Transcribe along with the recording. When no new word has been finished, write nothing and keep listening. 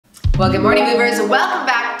Well, good morning, movers. Welcome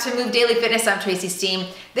back to Move Daily Fitness. I'm Tracy Steen.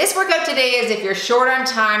 This workout today is if you're short on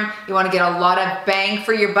time, you want to get a lot of bang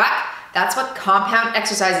for your buck. That's what compound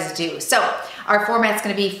exercises do. So our format's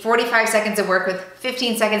going to be 45 seconds of work with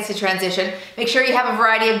 15 seconds to transition. Make sure you have a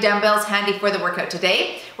variety of dumbbells handy for the workout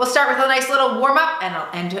today. We'll start with a nice little warm up and I'll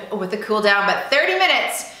end with a cool down, but 30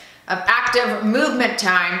 minutes of active movement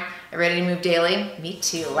time. Are you ready to move daily? Me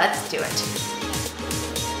too. Let's do it.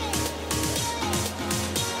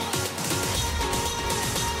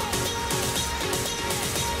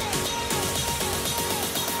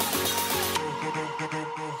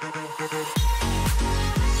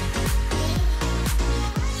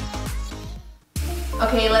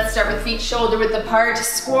 Okay, let's start with feet shoulder width apart,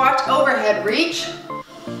 squat, overhead reach.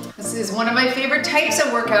 This is one of my favorite types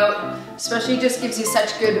of workout, especially just gives you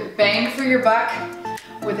such good bang for your buck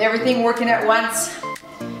with everything working at once.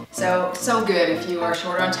 So good if you are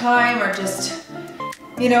short on time or just,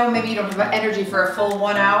 you know, maybe you don't have energy for a full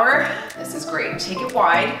 1 hour. This is great. Take it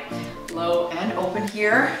wide, low and open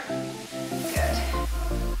here. Good.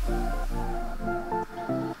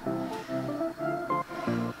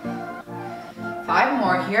 Five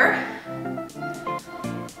more here.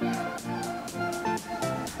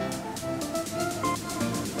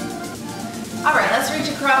 All right, let's reach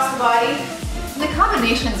across the body. And the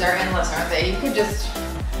combinations are endless, aren't they?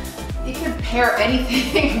 You could pair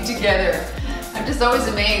anything together. I'm just always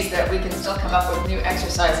amazed that we can still come up with new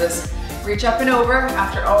exercises. Reach up and over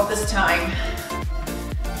after all this time.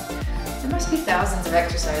 There must be thousands of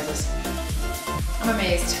exercises. I'm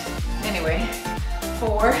amazed. Anyway,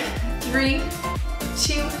 4, 3,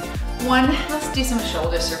 2, 1. Let's do some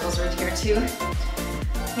shoulder circles right here too.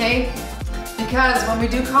 Okay, because when we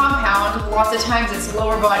do compound, lots of times it's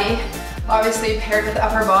lower body, obviously paired with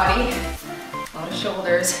upper body. A lot of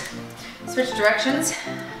shoulders. Switch directions.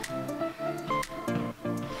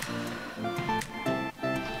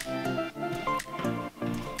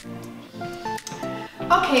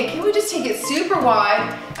 Okay, can we just take it super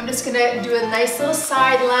wide? I'm just gonna do a nice little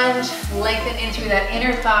side lunge, lengthen in through that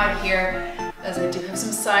inner thigh here, as I do have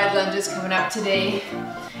some side lunges coming up today.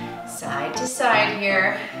 Side to side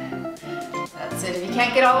here. That's it. If you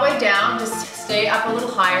can't get all the way down, just stay up a little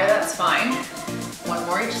higher, that's fine. One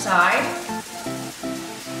more each side.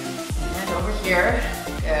 And over here.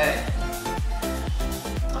 Good.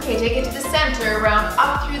 Okay, take it to the center, round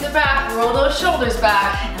up through the back, roll those shoulders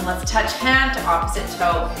back, and let's touch hand to opposite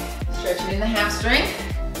toe. Stretch it in the hamstring.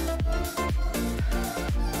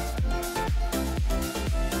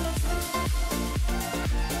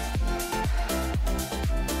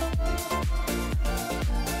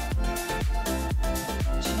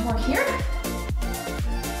 Two more here.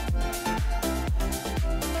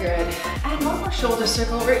 Good. And one more shoulder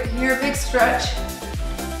circle right here, big stretch.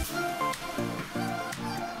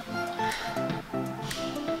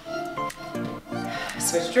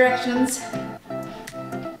 Switch directions.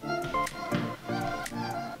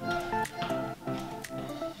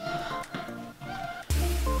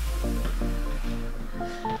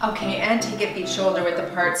 Okay, and take it feet shoulder width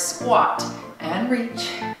apart, squat and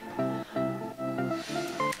reach.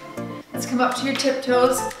 Let's come up to your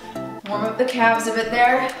tiptoes, warm up the calves a bit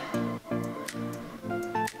there.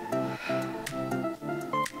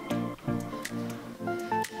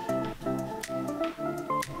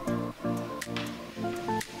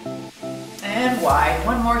 And wide.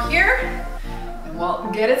 One more here, and we'll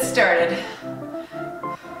get it started.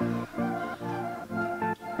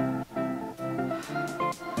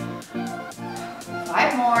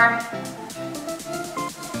 Five more.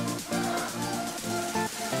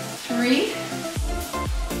 3,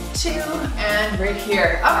 2, and right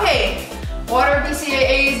here. Okay, water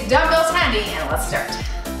BCAAs, dumbbells handy, and let's start.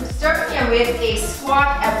 We're starting with a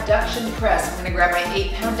squat abduction press. I'm gonna grab my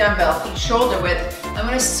 8-pound dumbbell, feet shoulder width. I'm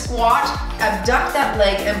gonna squat, abduct that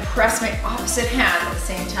leg, and press my opposite hand at the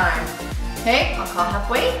same time. Okay, I'll call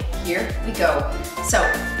halfway. Here we go. So,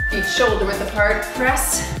 feet shoulder width apart,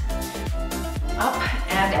 press, up,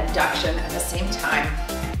 and abduction at the same time.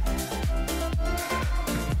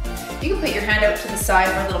 You can put your hand out to the side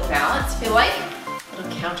for a little balance if you like, a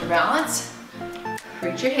little counterbalance.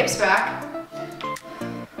 Reach your hips back.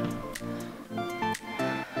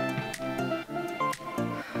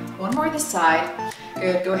 One more this side.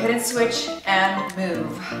 Good, go ahead and switch and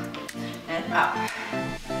move. And up.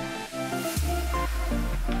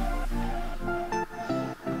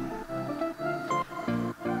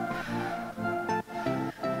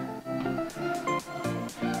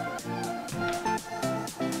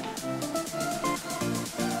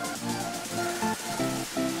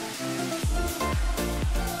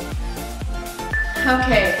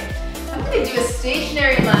 Okay, I'm going to do a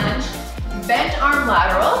stationary lunge bent arm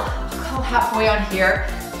lateral. I'll call halfway on here.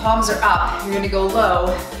 Palms are up. You're gonna go low,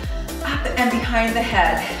 up and behind the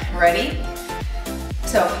head. Ready?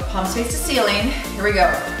 So palms face the ceiling. Here we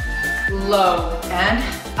go. Low and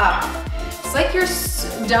up. It's like your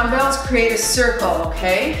dumbbells create a circle,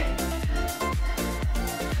 okay?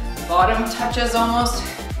 Bottom touches almost,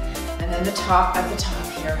 and then the top at the top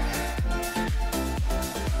here.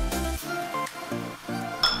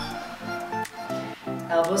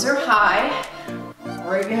 Elbows are high,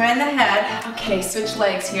 right behind the head. Okay, switch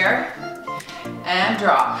legs here, and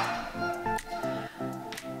drop.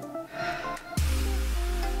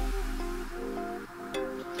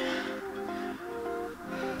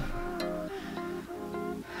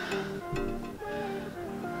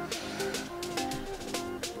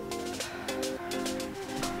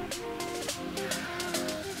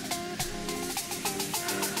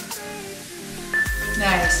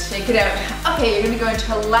 Nice, shake it out. Okay, you're gonna go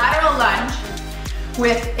into a lateral lunge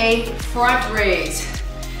with a front raise.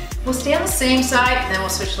 We'll stay on the same side and then we'll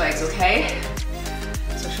switch legs, okay?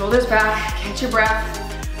 So shoulders back, catch your breath,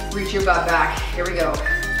 reach your butt back. Here we go.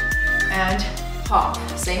 And hop,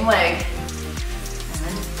 same leg.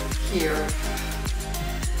 And here.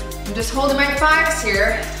 I'm just holding my fives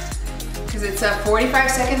here because it's 45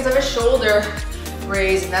 seconds of a shoulder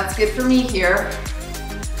raise and that's good for me here.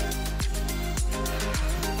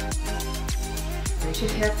 Reach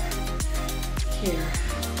your hip here.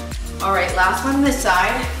 All right, last one on this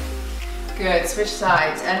side. Good, switch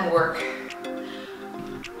sides and work.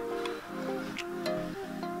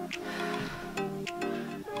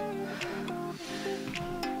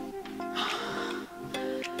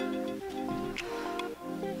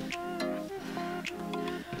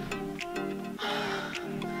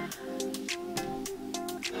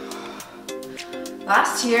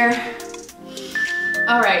 Last here.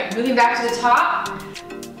 All right, moving back to the top.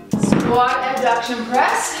 Squat abduction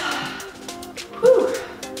press. Whew.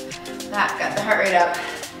 That got the heart rate up.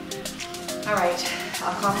 All right,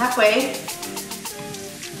 I'll call halfway.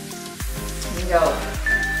 Here we go.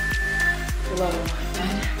 Low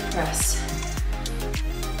and press.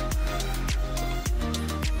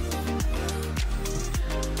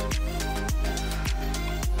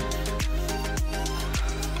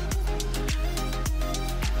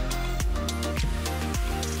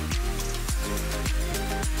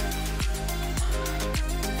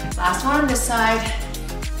 Last one on this side,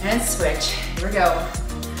 and switch. Here we go.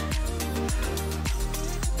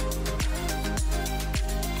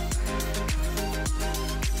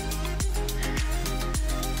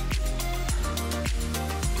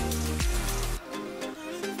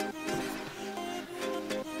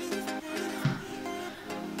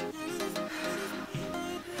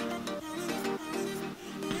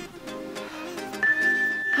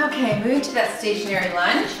 Okay, moving to that stationary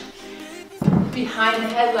lunge. Behind the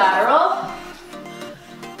head lateral.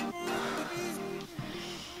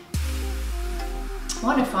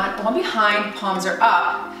 One in front, one behind, palms are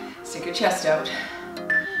up. Stick your chest out.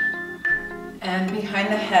 And behind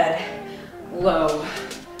the head, low.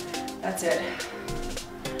 That's it.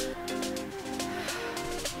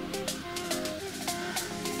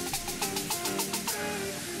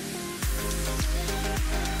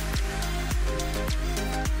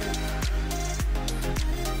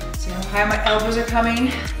 How my elbows are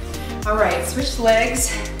coming. All right, switch legs.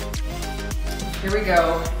 Here we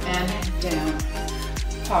go, and down,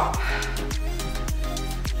 pop.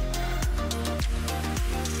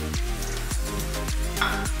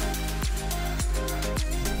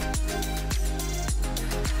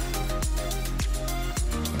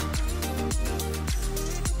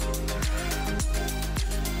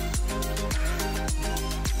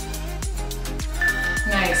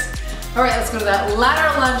 Nice. All right, let's go to that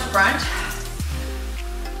lateral lunge front.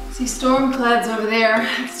 See storm clouds over there.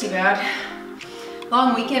 That's too bad.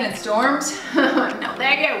 Long weekend and storms. No,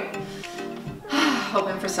 thank you.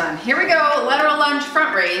 Hoping for sun. Here we go, lateral lunge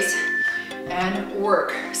front raise and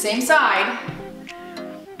work. Same side.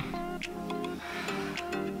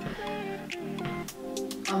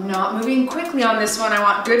 I'm not moving quickly on this one. I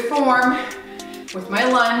want good form with my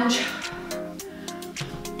lunge.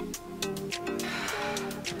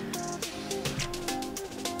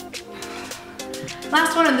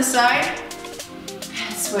 Last one on this side,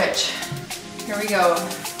 and switch. Here we go.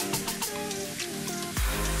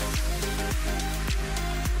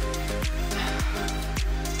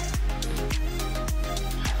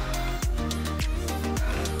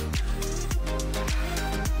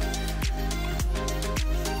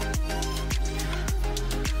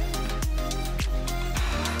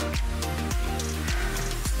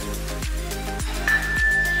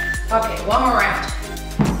 Okay, one more round.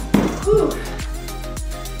 Whew.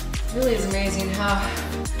 really is amazing how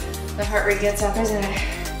the heart rate gets up, isn't it?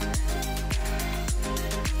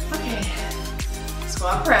 Okay,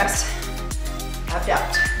 squat press,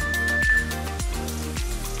 abduct.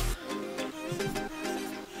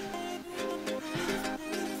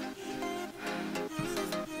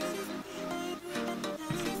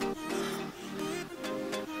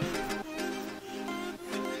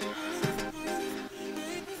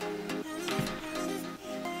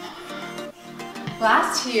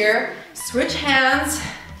 Last here, switch hands.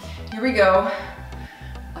 Here we go.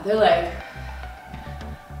 Other leg.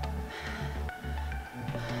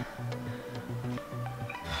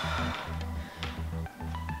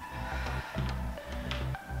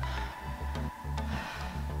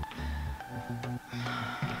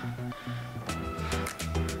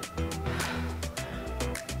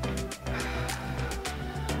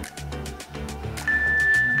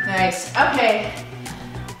 Nice. Okay.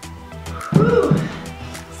 Woo.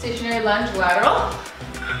 Stationary lunge, lateral.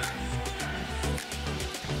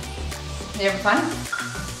 You having fun?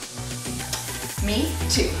 Me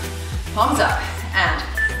too. Palms up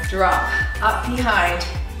and drop up behind.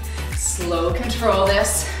 Slow control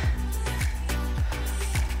this.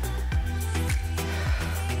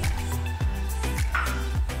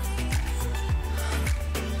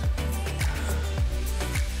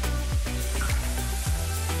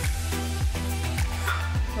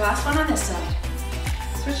 Last one on this side.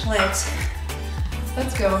 Switch legs.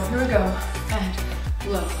 Let's go. Here we go. And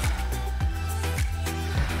low.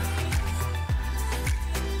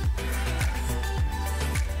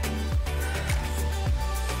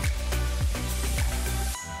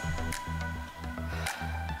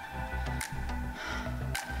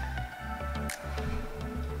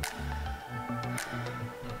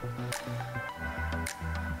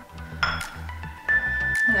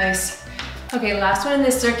 Nice. Okay, last one in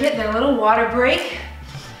this circuit, then a little water break.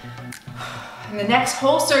 And the next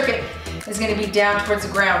whole circuit is gonna be down towards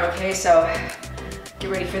the ground, okay? So get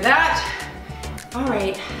ready for that. All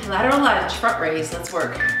right, lateral lunge, front raise, let's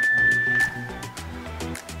work.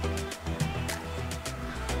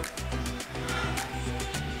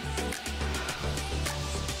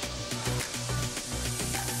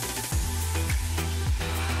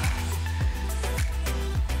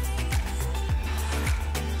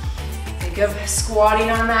 Think of squatting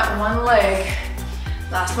on that one leg.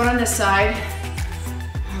 Last one on this side.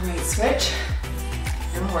 All right, switch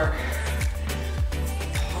and work.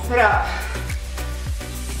 Pop it up.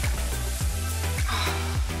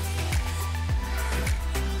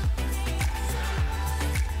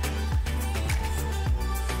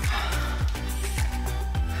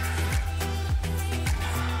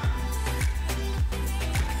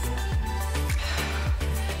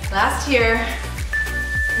 Last here.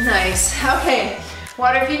 Nice. Okay,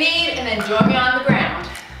 water if you need, and then join me on the ground.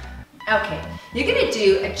 Okay, you're gonna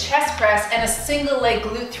do a chest press and a single leg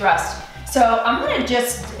glute thrust. So I'm gonna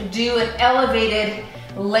just do an elevated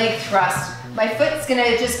leg thrust. My foot's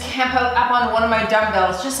gonna just camp out up on one of my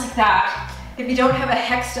dumbbells, just like that. If you don't have a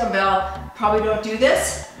hex dumbbell, probably don't do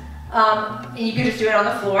this. And you can just do it on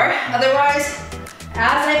the floor. Otherwise,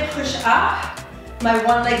 as I push up, my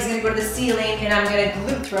one leg's gonna go to the ceiling and I'm gonna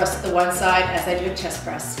glute thrust the one side as I do a chest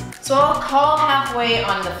press. So I'll call halfway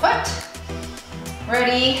on the foot.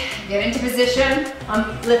 Ready, get into position.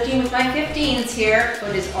 I'm lifting with my 15s here.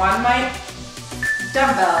 Foot is on my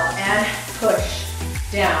dumbbell and push,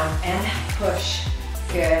 down and push.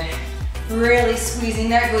 Good. Really squeezing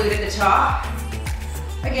that glute at the top.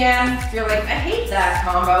 Again, if you're like, I hate that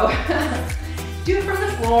combo, do it from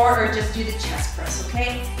the floor or just do the chest press,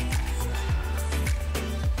 okay?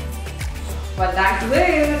 But that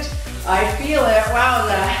glute, I feel it,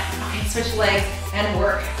 wowza. Okay, switch legs and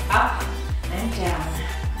work up and down.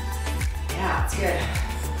 Yeah, it's good.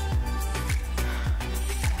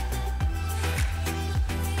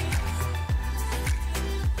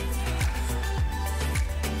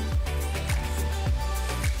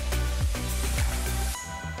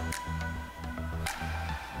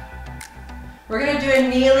 We're gonna do a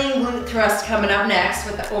kneeling glute thrust coming up next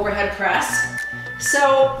with the overhead press.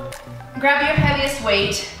 So grab your heaviest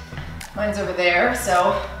weight. Mine's over there,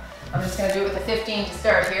 so I'm just gonna do it with a 15 to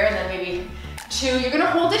start here, and then maybe 2. You're gonna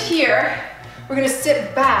hold it here. We're gonna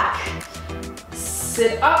sit back,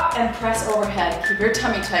 sit up and press overhead. Keep your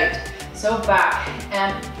tummy tight. So back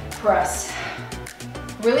and press.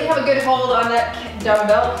 Really have a good hold on that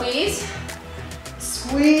dumbbell, please.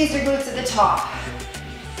 Squeeze your glutes at the top.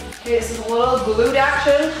 Okay, this is a little glute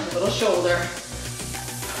action, a little shoulder.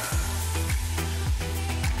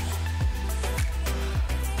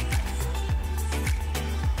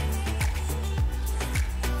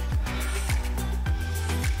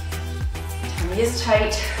 Squeeze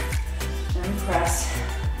tight and press.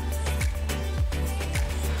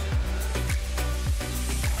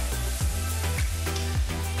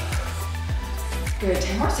 Good,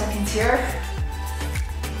 10 more seconds here.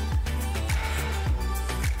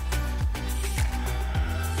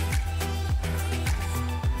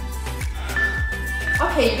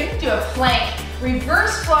 Okay, you're gonna do a plank,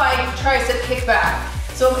 reverse fly, tricep kickback.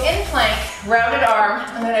 So I'm in plank, rounded arm.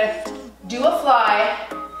 I'm gonna do a fly,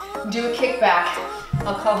 do a kickback.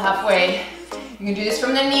 I'll call halfway. You can do this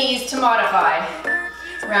from the knees to modify.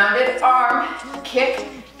 Rounded arm, kick,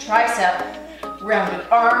 tricep. Rounded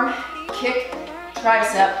arm, kick,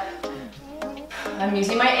 tricep. I'm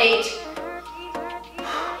using my 8.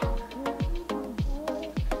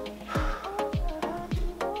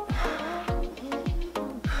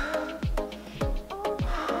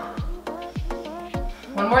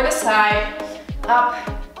 One more this side, up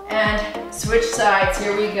and switch sides,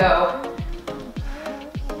 here we go.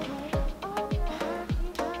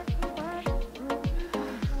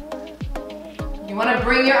 You want to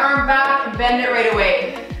bring your arm back and bend it right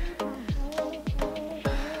away.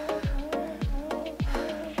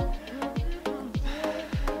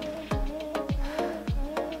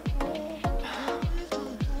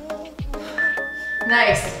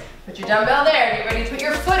 Nice, put your dumbbell there, get ready to put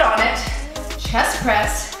your foot on it. Chest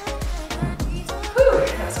press. Whew,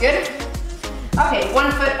 that was good. Okay, one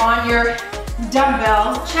foot on your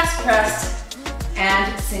dumbbell, chest press,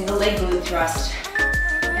 and single leg glute thrust.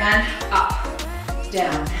 And up,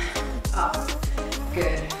 down, up.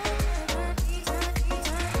 Good.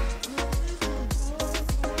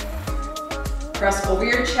 Press over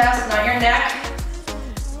your chest, not your neck.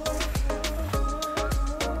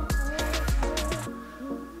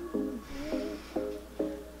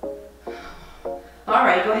 All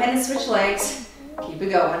right, go ahead and switch legs. Keep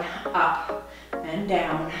it going, up and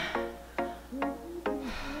down.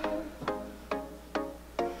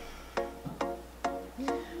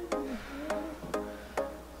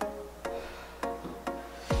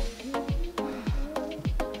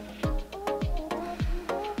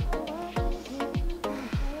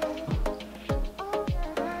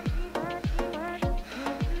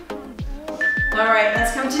 All right,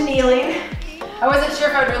 let's come to kneeling. I wasn't sure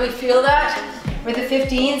if I would really feel that with the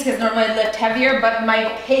 15s because normally I lift heavier, but my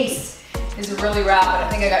pace is really rapid. I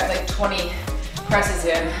think I got like 20 presses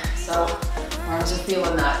in, so arms are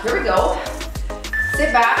feeling that. Here we go.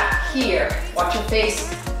 Sit back here. Watch your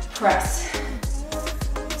face press.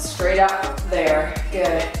 Straight up there.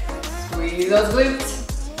 Good. Squeeze those glutes.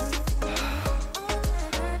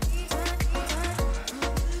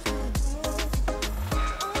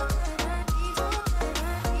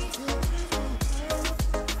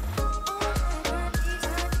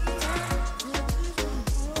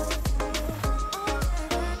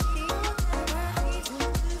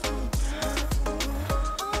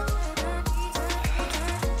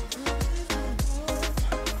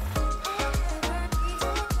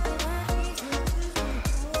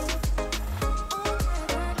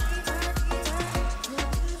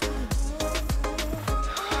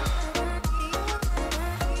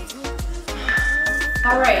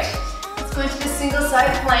 All right, let's go into the single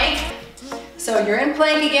side plank. So you're in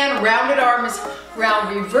plank again, rounded arms,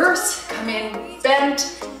 round reverse, come in, bend,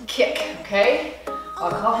 kick, okay?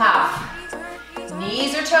 I'll call half.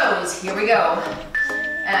 Knees or toes, here we go.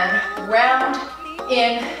 And round,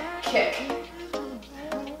 in, kick.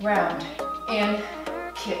 Round, in,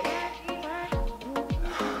 kick.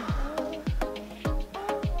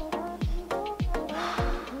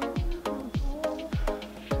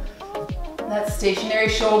 That stationary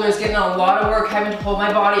shoulder is getting a lot of work having to pull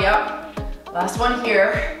my body up. Last one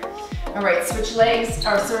here. All right, switch legs,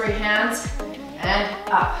 or sorry, hands, and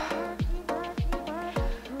up.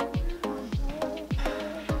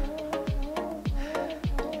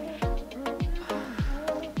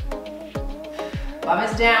 Bum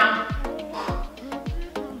is down.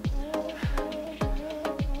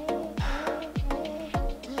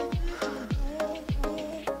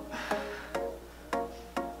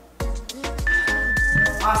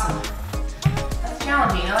 Awesome. That's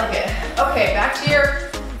challenging, I like it. Okay, back to your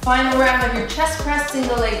final round of your chest press,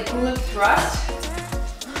 single leg glute thrust.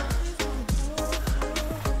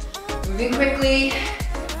 Moving quickly,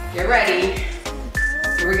 get ready.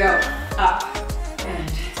 Here we go, up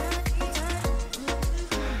and.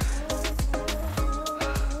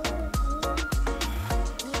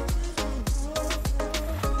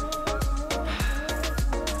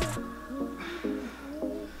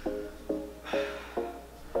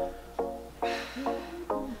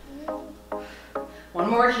 One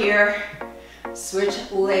more here,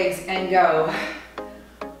 switch legs and go.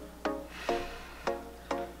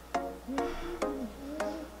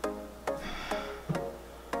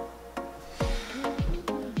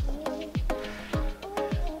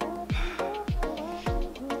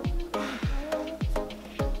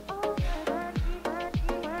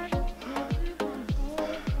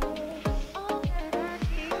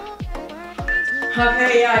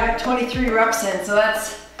 Okay, yeah, I got 23 reps in, so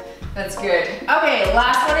that's good. Okay,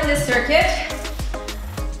 last one in this circuit.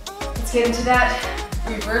 Let's get into that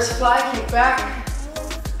reverse fly, kickback.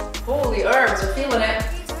 Holy, arms are feeling it.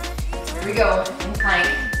 Here we go, in plank,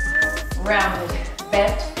 rounded,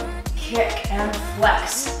 bent, kick, and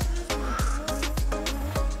flex.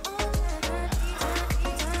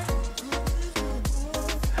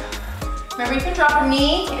 Remember, you can drop a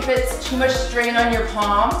knee if it's too much strain on your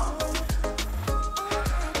palm.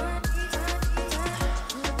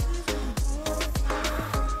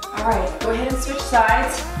 All right, go ahead and switch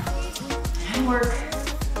sides and work.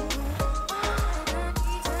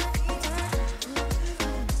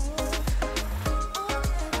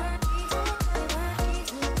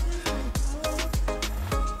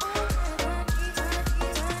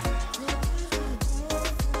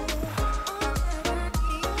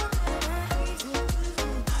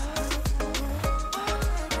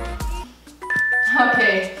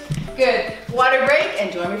 Okay, good. Water break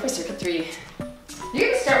and join me for circuit 3. You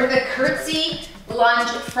can start with a curtsy lunge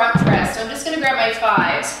front press. So I'm just gonna grab my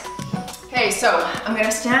 5s. Okay, so I'm gonna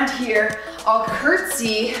stand here. I'll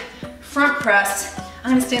curtsy front press.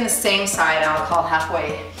 I'm gonna stay on the same side and I'll call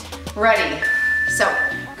halfway. Ready? So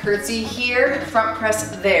curtsy here, front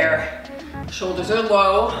press there. Shoulders are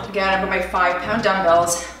low. Again, I've got my 5-pound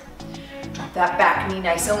dumbbells. Drop that back knee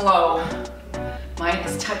nice and low. Mine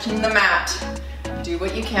is touching the mat. Do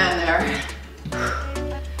what you can there.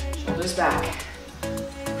 Shoulders back.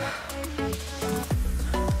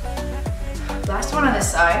 Last one on this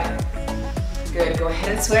side. Good, go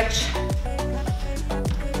ahead and switch.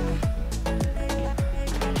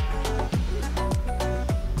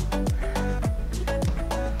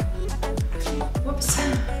 Whoops.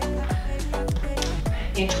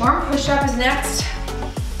 Inchworm push-up is next.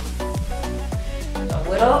 A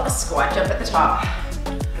little squat jump at the top.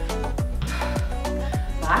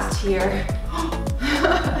 Last here.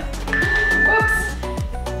 Whoops.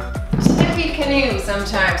 Snippy canoe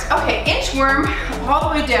sometimes. Okay, inchworm all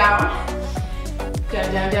the way down.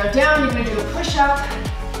 Down, down, down, down. You're gonna do a push-up.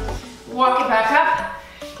 Walk it back up.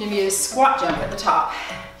 You're gonna do a squat jump at the top.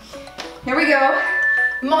 Here we go.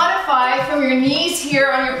 Modify from your knees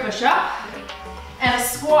here on your push-up and a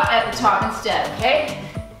squat at the top instead, okay?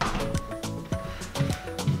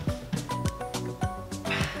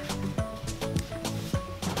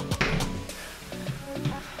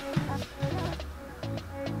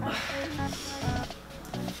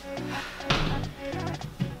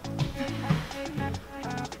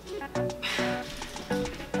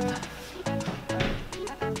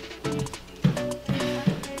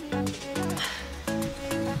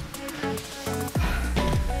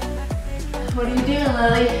 What are you doing,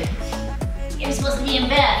 Lily? You're supposed to be in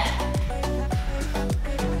bed.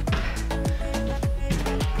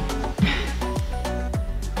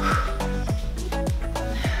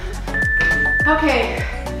 Okay,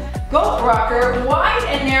 goat rocker, wide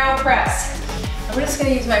and narrow press. I'm just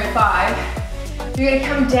gonna use my 5. You're gonna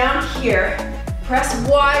come down here, press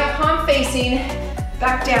wide, palm facing,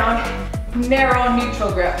 back down, narrow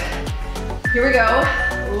neutral grip. Here we go,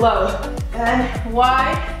 low, and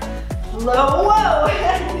wide, low, whoa,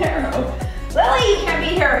 and narrow. Lily, you can't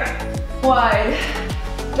be here. Wide.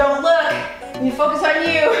 Don't look. You focus on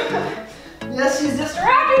you. Yes, she's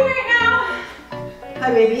distracting right now.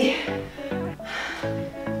 Hi, baby.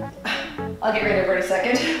 I'll get rid of her in a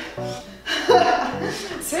second.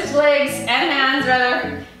 Switch legs and hands,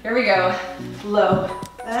 rather. Here we go. Low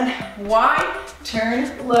and wide.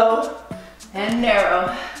 Turn, low and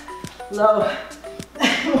narrow. Low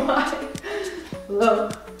and wide. Low.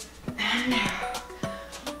 And narrow.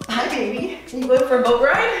 Hi, baby. Are you going for a boat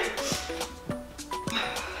ride?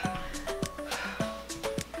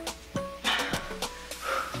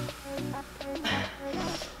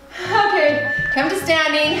 Okay, come to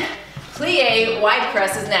standing. Plie wide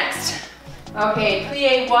press is next. Okay,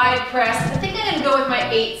 plie wide press. I think I'm gonna go with my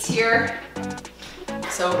 8s here.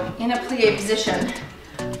 So in a plie position,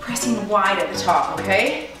 pressing wide at the top,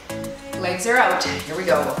 okay? Legs are out. Here we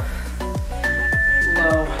go.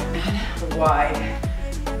 Low and wide.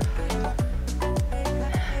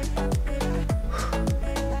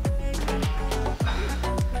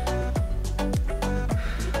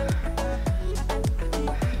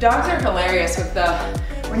 Dogs are hilarious with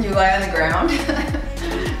when you lie on the ground.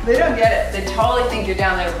 They don't get it. They totally think you're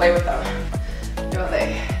down there to play with them, don't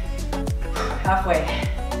they? Halfway.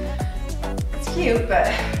 It's cute,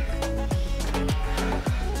 but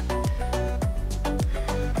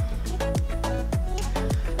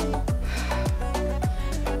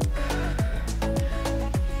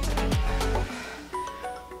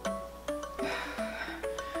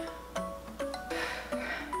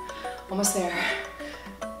Almost there.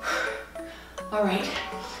 All right,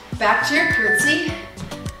 back to your curtsy.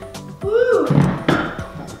 Woo!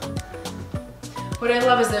 What I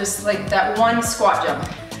love is there's like that one squat jump.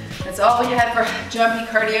 That's all we had for jumpy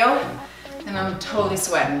cardio, and I'm totally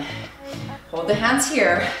sweating. Hold the hands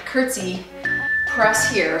here, curtsy,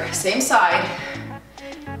 press here, same side,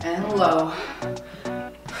 and low.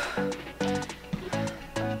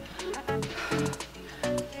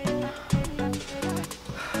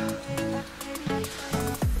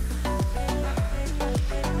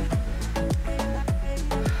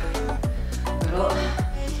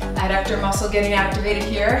 Adductor muscle getting activated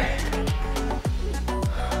here.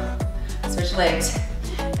 Switch legs,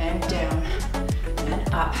 and down,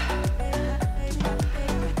 and up.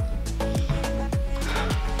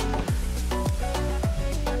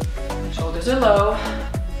 Shoulders are low.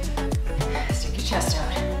 Stick your chest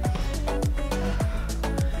out.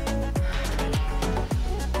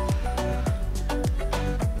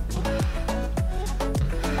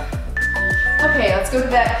 Okay, let's go to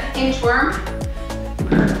that inchworm.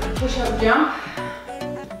 Push up, jump.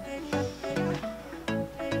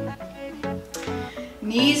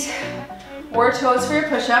 Knees or toes for your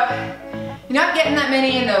push up. You're not getting that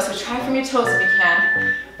many in though, so try from your toes if you can.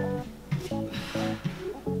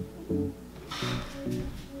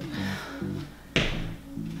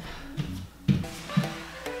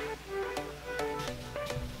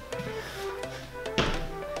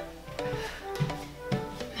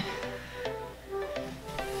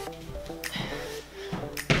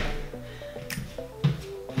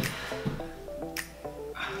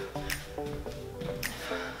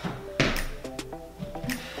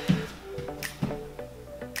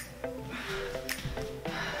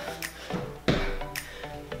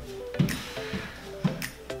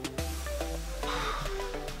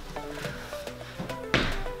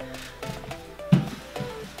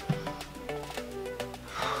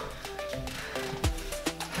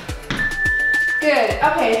 Good,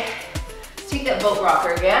 okay, let's take that boat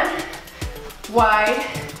rocker again. Wide,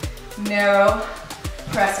 narrow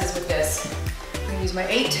presses with this. I'm gonna use my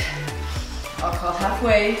 8. I'll call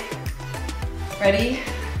halfway. Ready?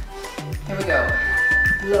 Here we go.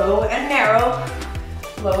 Low and narrow,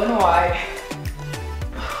 low and wide.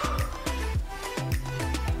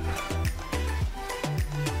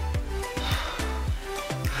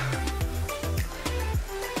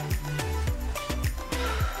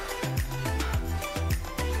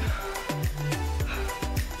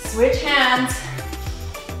 Switch hands.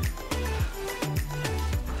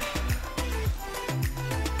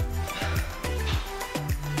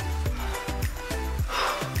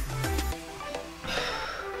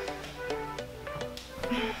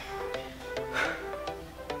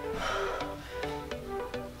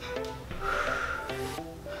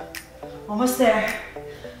 Almost there.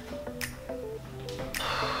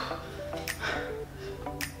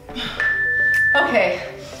 Okay,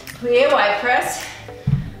 plie wide press.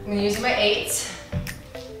 I'm gonna use my 8s.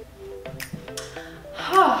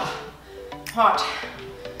 Hot.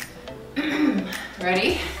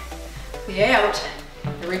 Ready? Plie out.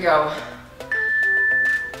 Here we go.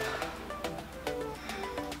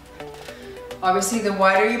 Obviously, the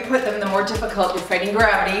wider you put them, the more difficult. You're fighting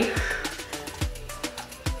gravity.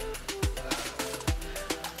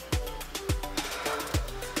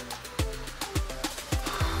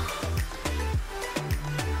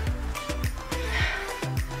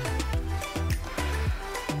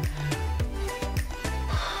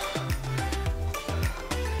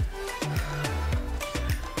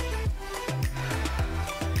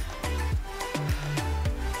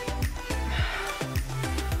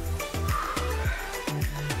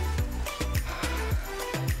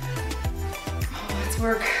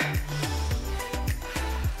 Work.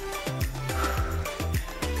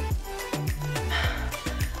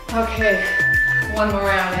 Okay, one more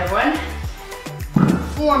round, everyone.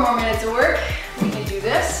 4 more minutes of work. We can do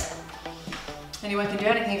this. Anyone can do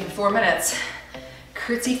anything for 4 minutes.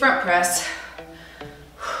 Curtsy front press.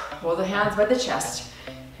 Hold the hands by the chest.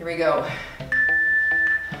 Here we go.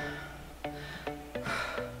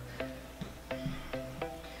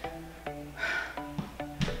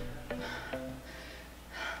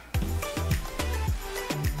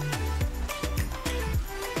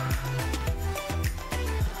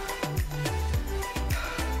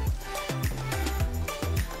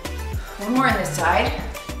 One more on this side.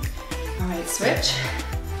 All right, switch.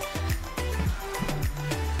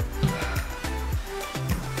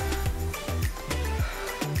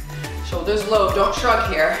 Shoulders low, don't shrug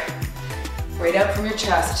here. Right up from your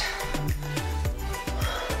chest.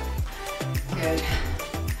 Good.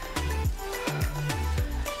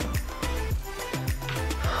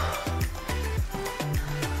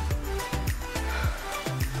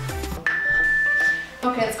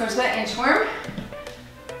 Okay, let's go to that inchworm.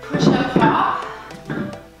 Push up, hop.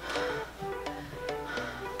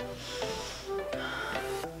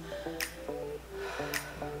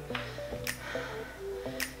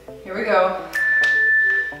 Here we go.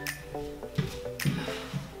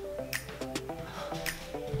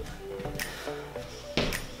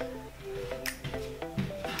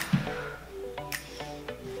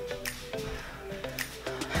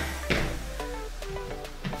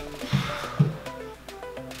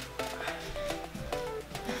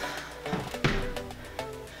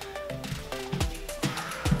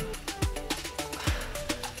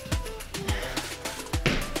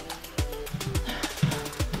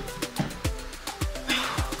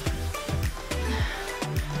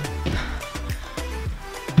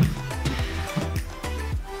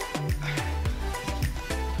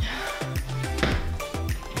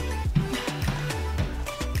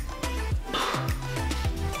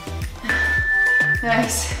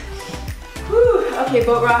 Nice. Whew. Okay,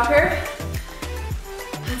 boat rocker.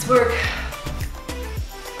 Let's work.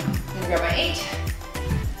 I'm gonna grab my 8.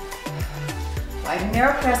 Wide and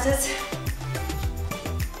narrow presses. Here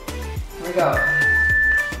we go.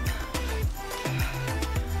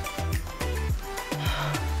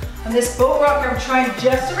 On this boat rocker, I'm trying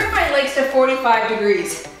just to bring my legs to 45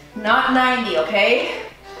 degrees, not 90, okay?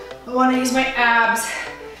 I want to use my abs,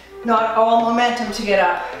 not all momentum to get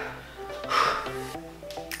up.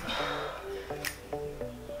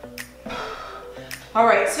 All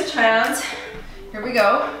right, switch hands. Here we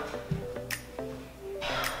go.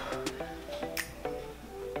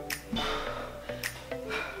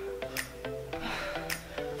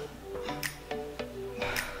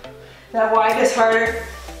 That wide is harder,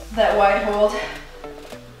 that wide hold.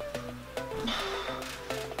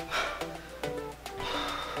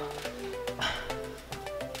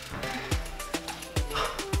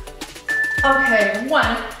 Okay,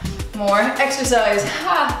 one more exercise.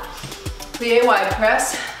 Ha. Plie wide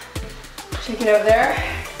press. Shake it out there.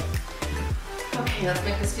 Okay, let's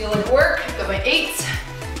make this feel like work. Got my 8s.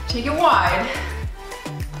 Take it wide.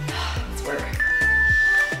 Let's work.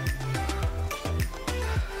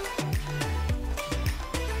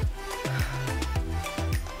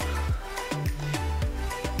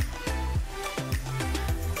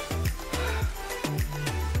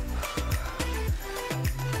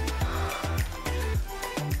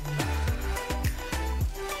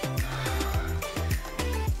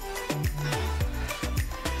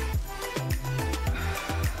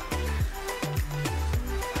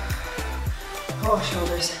 Oh,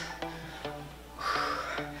 shoulders.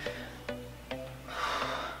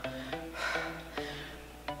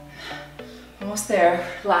 Almost there.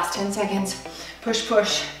 Last 10 seconds. Push,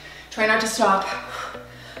 push. Try not to stop.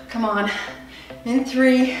 Come on. In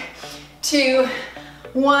 3, 2,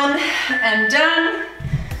 1, and done.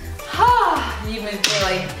 Ah, you've been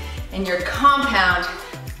feeling in your compound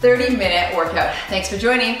 30-minute workout. Thanks for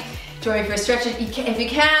joining. Join me for a stretch if you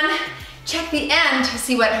can. Check the end to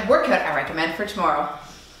see what workout I recommend for tomorrow.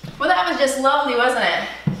 Well, that was just lovely, wasn't it?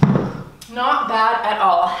 Not bad at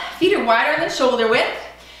all. Feet are wider than shoulder width.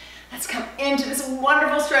 Let's come into this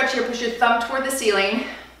wonderful stretch here. Push your thumb toward the ceiling.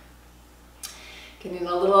 Getting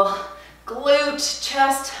a little glute,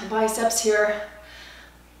 chest, biceps here.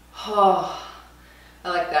 Oh, I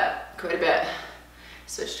like that quite a bit.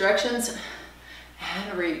 Switch directions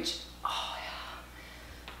and reach. Oh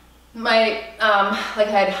yeah. Like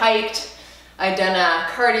I had hiked, I'd done a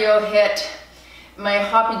cardio hit. My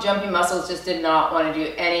hoppy jumpy muscles just did not want to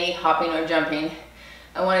do any hopping or jumping.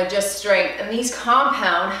 I wanted just strength. And these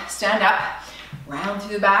compound, stand up, round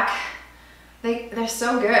through the back. They're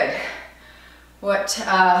so good. What,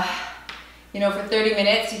 you know, for 30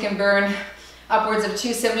 minutes you can burn upwards of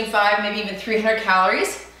 275, maybe even 300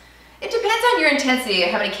 calories. It depends on your intensity,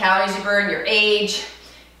 how many calories you burn, your age,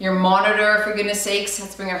 your monitor, for goodness sakes.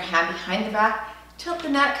 Let's bring our hand behind the back, tilt the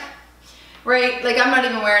neck. Right, like I'm not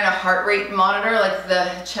even wearing a heart rate monitor like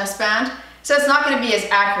the chest band, so it's not going to be as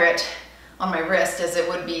accurate on my wrist as it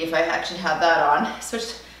would be if I actually had that on.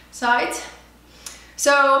 Switch sides.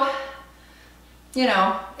 So, you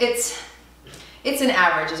know, it's an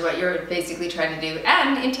average is what you're basically trying to do,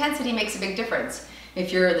 and intensity makes a big difference.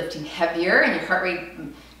 If you're lifting heavier and your heart rate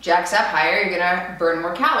jacks up higher, you're gonna burn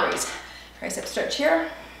more calories. Tricep stretch here.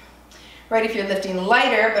 Right, if you're lifting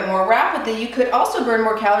lighter but more rapidly, you could also burn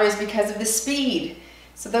more calories because of the speed.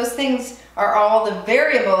 So those things are all the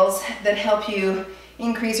variables that help you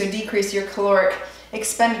increase or decrease your caloric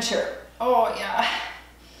expenditure. Oh yeah.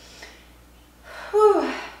 Whew.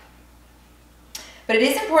 But it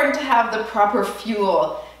is important to have the proper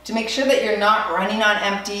fuel to make sure that you're not running on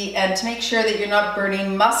empty and to make sure that you're not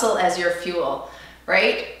burning muscle as your fuel.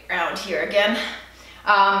 right around here again.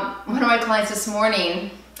 One of my clients this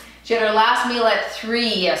morning, she had her last meal at 3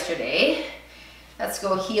 yesterday. Let's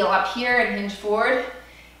go heel up here and hinge forward.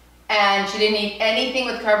 And she didn't eat anything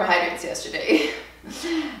with carbohydrates yesterday.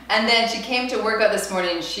 And then she came to work out this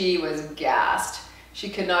morning and she was gassed. She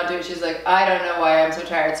could not do it. She's like, I don't know why I'm so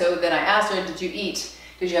tired. So then I asked her, did you eat?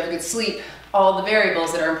 Did you have a good sleep? All the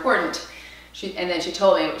variables that are important. And then she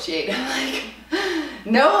told me what she ate. I'm like,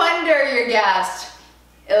 no wonder you're gassed.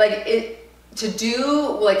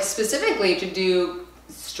 Specifically to do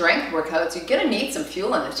strength workouts, you're gonna need some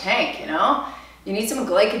fuel in the tank, you know? You need some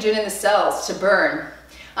glycogen in the cells to burn.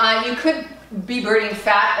 You could be burning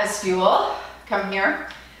fat as fuel. Come here,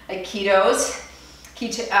 like ketones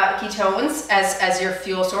as your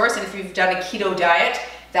fuel source. And if you've done a keto diet,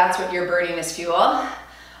 that's what you're burning as fuel.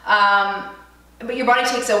 But your body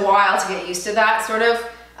takes a while to get used to that sort of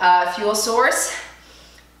fuel source.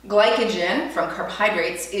 Glycogen from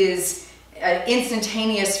carbohydrates is an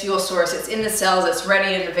instantaneous fuel source. It's in the cells, it's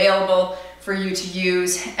ready and available for you to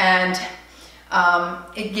use, and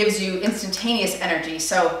it gives you instantaneous energy.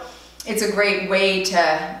 So it's a great way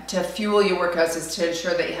to fuel your workouts, is to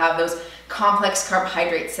ensure that you have those complex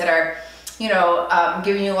carbohydrates that are,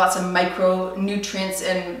 giving you lots of micronutrients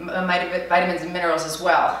and vitamins and minerals as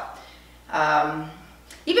well.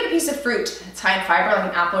 Even a piece of fruit, it's high in fiber, like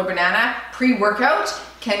an apple or banana, pre-workout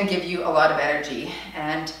can give you a lot of energy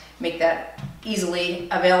and make that easily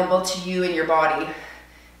available to you and your body.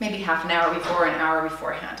 Maybe half an hour before, an hour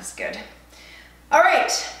beforehand is good. All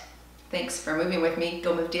right, thanks for moving with me.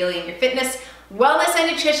 Go move daily in your fitness, wellness,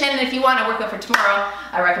 and nutrition. And if you want to work out for tomorrow,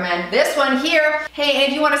 I recommend this one here. Hey,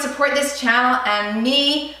 and if you want to support this channel and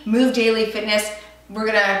me, Move Daily Fitness, we're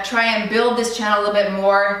gonna try and build this channel a little bit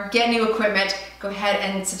more, get new equipment, go ahead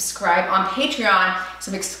and subscribe on Patreon,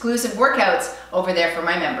 some exclusive workouts over there for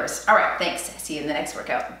my members. All right, thanks. See you in the next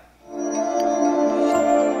workout.